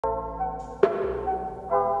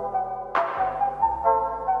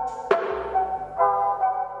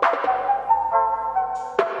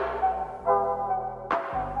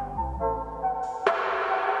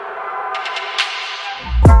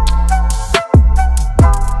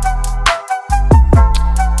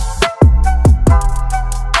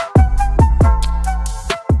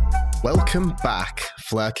back,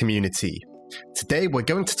 Flare community. Today we're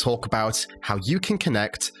going to talk about how you can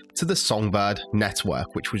connect to the Songbird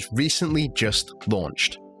network, which was recently just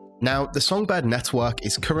launched. Now, the Songbird network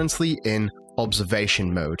is currently in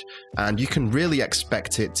observation mode, and you can really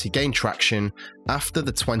expect it to gain traction after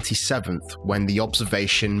the 27th, when the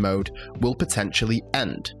observation mode will potentially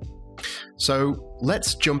end. So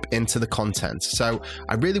let's jump into the content. So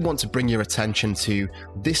I really want to bring your attention to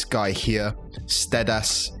this guy here,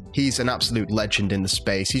 Stedas. He's an absolute legend in the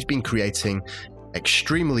space. He's been creating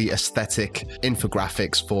extremely aesthetic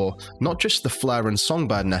infographics for not just the Flare and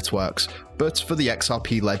Songbird networks, but for the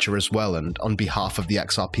XRP Ledger as well, and on behalf of the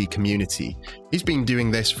XRP community. He's been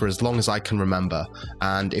doing this for as long as I can remember,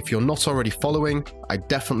 and if you're not already following, I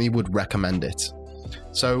definitely would recommend it.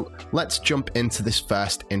 So let's jump into this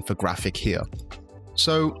first infographic here.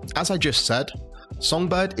 So as I just said,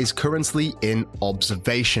 Songbird is currently in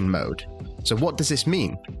observation mode. So what does this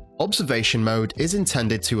mean? Observation mode is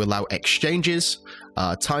intended to allow exchanges,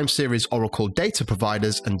 time series Oracle data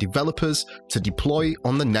providers, and developers to deploy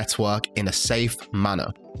on the network in a safe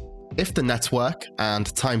manner. If the network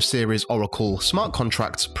and time series Oracle smart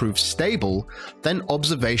contracts prove stable, then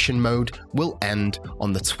observation mode will end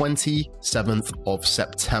on the 27th of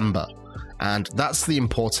September. And that's the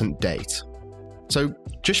important date. So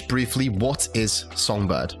just briefly, what is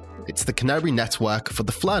Songbird? It's the canary network for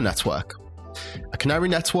the Flare network. A canary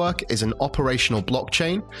network is an operational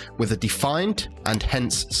blockchain with a defined and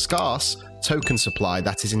hence scarce token supply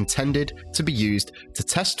that is intended to be used to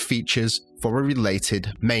test features for a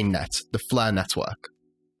related mainnet, the Flare network.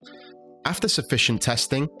 After sufficient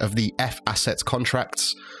testing of the F-Assets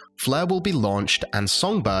contracts, Flare will be launched and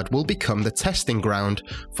Songbird will become the testing ground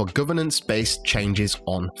for governance-based changes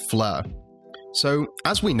on Flare. So,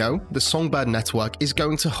 as we know, the Songbird network is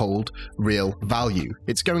going to hold real value.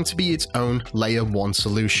 It's going to be its own Layer 1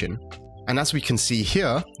 solution. And as we can see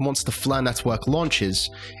here, once the Flare network launches,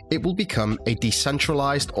 it will become a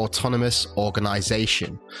decentralized autonomous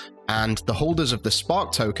organization. And the holders of the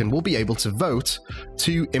Spark token will be able to vote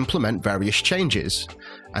to implement various changes.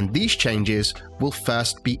 And these changes will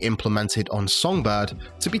first be implemented on Songbird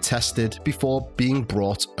to be tested before being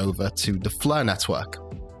brought over to the Flare network.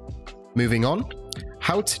 Moving on,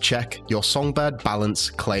 how to check your Songbird balance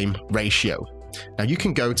claim ratio. Now you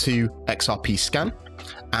can go to XRP Scan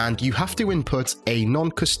and you have to input a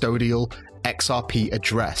non-custodial XRP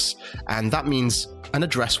address, and that means an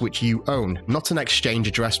address which you own, not an exchange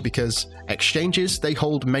address, because exchanges, they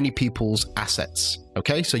hold many people's assets.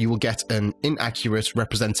 Okay, so you will get an inaccurate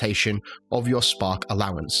representation of your Spark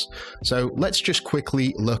allowance. So let's just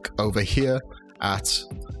quickly look over here at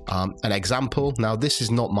an example. Now this is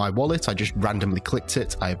not my wallet, I just randomly clicked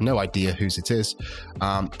it. I have no idea whose it is,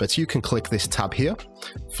 but you can click this tab here,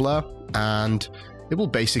 Flare, and it will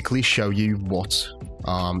basically show you what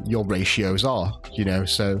your ratios are,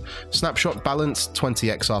 so snapshot balance 20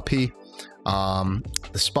 XRP,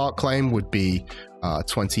 the Spark claim would be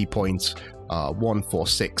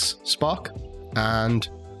 20.146 Spark, and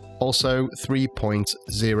also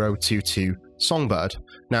 3.022 Songbird.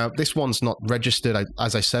 Now this one's not registered,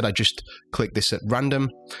 as I said, I just clicked this at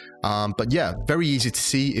random, but yeah, very easy to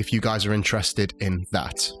see if you guys are interested in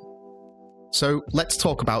that. So let's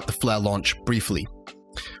talk about the Flare launch briefly.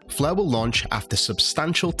 Flare will launch after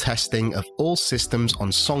substantial testing of all systems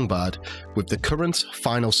on Songbird, with the current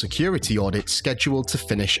final security audit scheduled to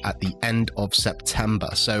finish at the end of September.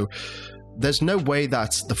 So there's no way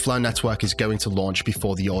that the Flare network is going to launch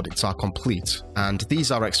before the audits are complete, and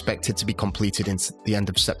these are expected to be completed in the end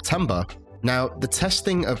of September. Now, the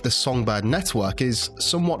testing of the Songbird network is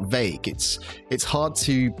somewhat vague. It's hard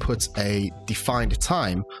to put a defined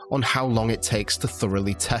time on how long it takes to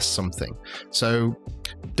thoroughly test something. So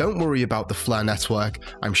don't worry about the Flare network.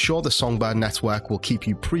 I'm sure the Songbird network will keep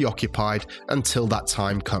you preoccupied until that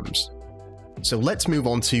time comes. So let's move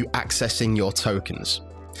on to accessing your tokens.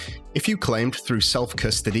 If you claimed through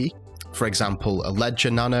self-custody, for example, a Ledger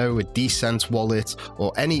Nano, a Decent wallet,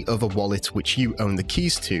 or any other wallet which you own the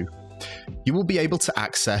keys to, you will be able to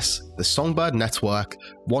access the Songbird network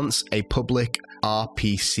once a public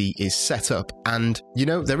RPC is set up. And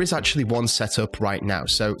there is actually one set up right now.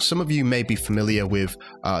 So some of you may be familiar with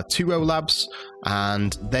 2O Labs,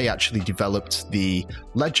 and they actually developed the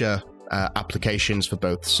Ledger applications for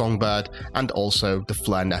both Songbird and also the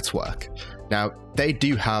Flare network. Now they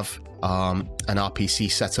do have an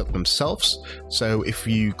RPC set up themselves. So if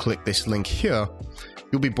you click this link here,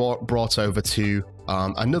 you'll be brought over to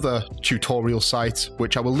another tutorial site,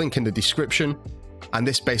 which I will link in the description. And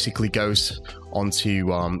this basically goes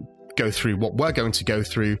go through what we're going to go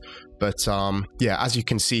through, but yeah, as you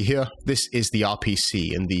can see here, this is the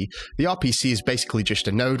RPC, and the RPC is basically just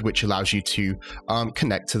a node which allows you to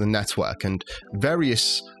connect to the network, and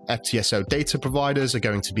various FTSO data providers are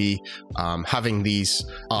going to be having these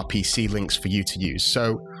RPC links for you to use.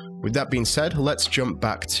 So with that being said, let's jump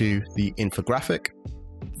back to the infographic.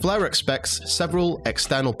 Flare expects several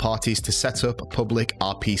external parties to set up public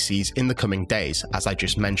RPCs in the coming days, as I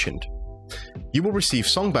just mentioned. You will receive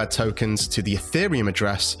Songbird tokens to the Ethereum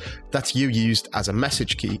address that you used as a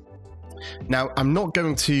message key. Now, I'm not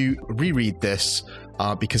going to reread this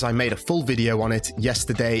because I made a full video on it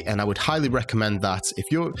yesterday, and I would highly recommend that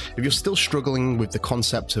if you're still struggling with the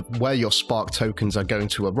concept of where your Spark tokens are going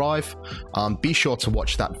to arrive, be sure to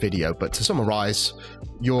watch that video. But to summarize,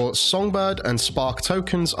 your Songbird and Spark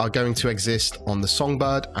tokens are going to exist on the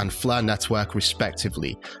Songbird and Flare network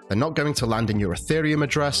respectively. They're not going to land in your Ethereum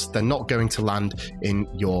address, they're not going to land in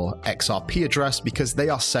your XRP address, because they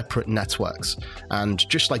are separate networks. And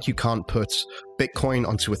just like you can't put Bitcoin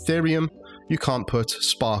onto Ethereum, you can't put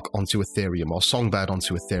Spark onto Ethereum or Songbird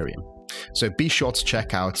onto Ethereum. So be sure to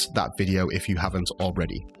check out that video if you haven't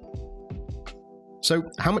already. So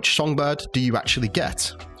how much Songbird do you actually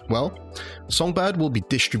get? Well, Songbird will be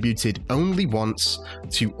distributed only once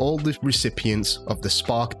to all the recipients of the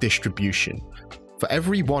Spark distribution. For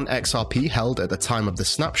every 1 XRP held at the time of the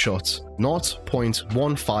snapshot,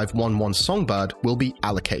 0.1511 Songbird will be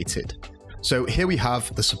allocated. So here we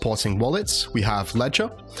have the supporting wallets. We have Ledger,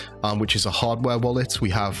 which is a hardware wallet. We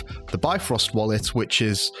have the Bifrost wallet, which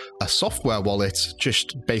is a software wallet,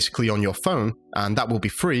 just basically on your phone, and that will be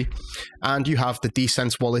free. And you have the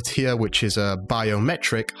Decent wallet here, which is a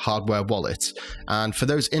biometric hardware wallet. And for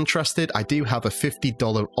those interested, I do have a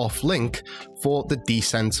 $50 off link for the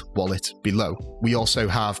Decent wallet below. We also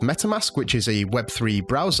have MetaMask, which is a Web3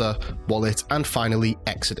 browser wallet, and finally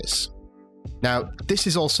Exodus. Now, this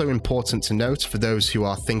is also important to note for those who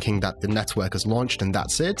are thinking that the network has launched and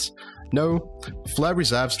that's it. No, Flare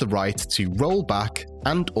reserves the right to roll back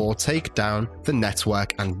and/or take down the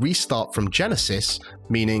network and restart from Genesis,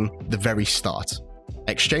 meaning the very start.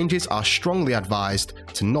 Exchanges are strongly advised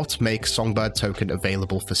to not make Songbird token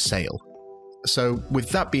available for sale. So with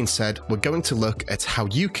that being said, we're going to look at how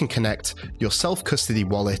you can connect your self-custody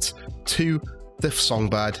wallet to the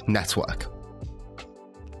Songbird network.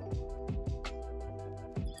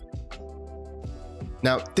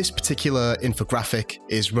 Now, this particular infographic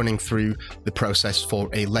is running through the process for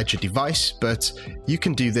a Ledger device, but you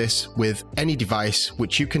can do this with any device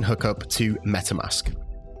which you can hook up to MetaMask.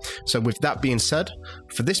 So with that being said,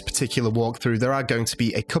 for this particular walkthrough, there are going to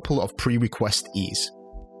be a couple of prerequisites.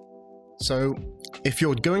 So if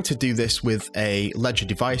you're going to do this with a Ledger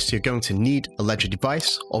device, you're going to need a Ledger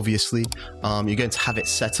device, obviously. You're going to have it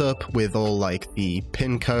set up with all like the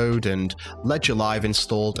PIN code and Ledger Live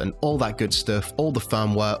installed and all that good stuff, all the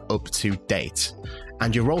firmware up to date.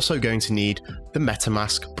 And you're also going to need the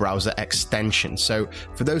MetaMask browser extension. So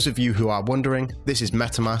for those of you who are wondering, this is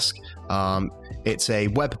MetaMask. It's a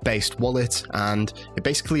web-based wallet, and it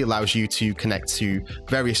basically allows you to connect to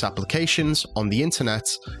various applications on the internet,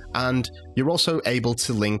 and you're also able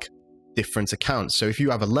to link different accounts. So if you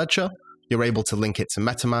have a Ledger, you're able to link it to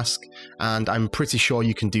MetaMask, and I'm pretty sure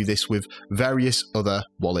you can do this with various other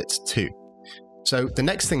wallets too. So the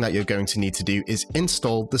next thing that you're going to need to do is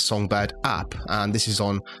install the Songbird app, and this is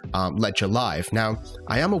on Ledger Live. Now,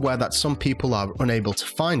 I am aware that some people are unable to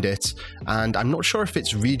find it, and I'm not sure if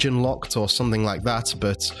it's region locked or something like that,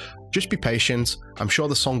 but just be patient. I'm sure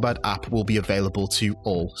the Songbird app will be available to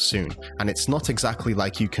all soon, and it's not exactly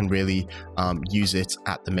like you can really use it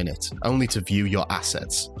at the minute, only to view your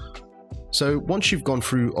assets. So once you've gone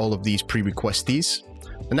through all of these prerequisites,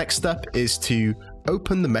 the next step is to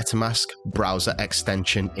open the MetaMask browser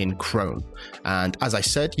extension in Chrome. And as I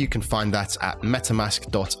said, you can find that at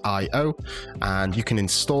metamask.io, and you can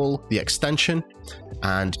install the extension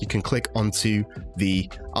and you can click onto the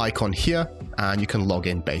icon here and you can log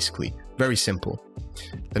in basically. Very simple.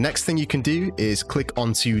 The next thing you can do is click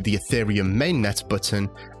onto the Ethereum mainnet button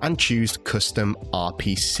and choose Custom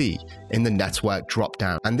RPC in the network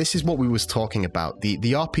dropdown. And this is what we was talking about. The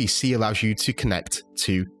RPC allows you to connect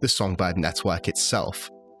to the Songbird network itself.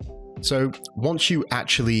 So once you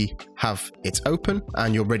actually have it open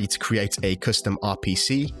and you're ready to create a custom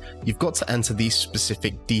RPC, you've got to enter these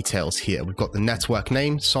specific details here. We've got the network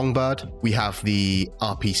name, Songbird. We have the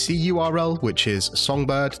RPC URL, which is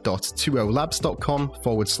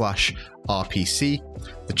songbird.20labs.com/RPC,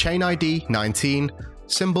 the chain ID 19,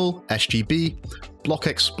 symbol SGB, block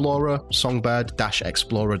explorer,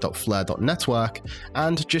 songbird-explorer.flare.network,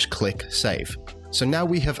 and just click save. So now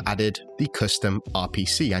we have added the custom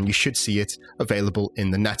RPC, and you should see it available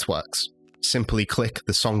in the networks. Simply click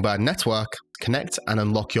the Songbird network, connect and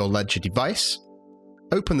unlock your Ledger device.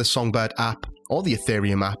 Open the Songbird app or the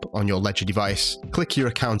Ethereum app on your Ledger device. Click your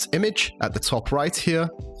account image at the top right here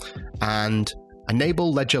and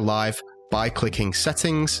enable Ledger Live by clicking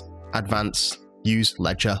Settings, Advanced, Use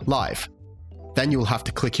Ledger Live. Then you'll have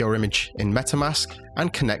to click your image in MetaMask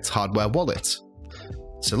and connect hardware wallet.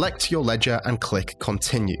 Select your ledger and click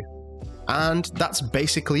Continue. And that's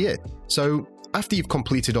basically it. So after you've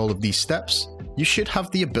completed all of these steps, you should have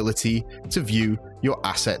the ability to view your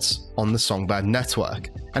assets on the Songbird network.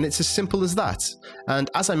 And it's as simple as that.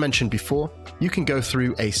 And as I mentioned before, you can go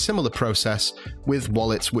through a similar process with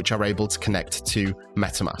wallets which are able to connect to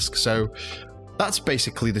MetaMask. So that's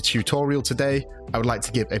basically the tutorial today. I would like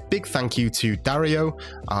to give a big thank you to Dario,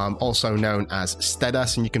 also known as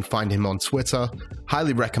Stedas, and you can find him on Twitter.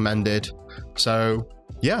 Highly recommended. So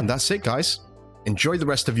yeah, that's it, guys. Enjoy the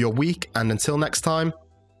rest of your week, and until next time,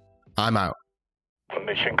 I'm out.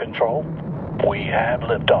 Mission Control, we have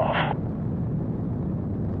liftoff.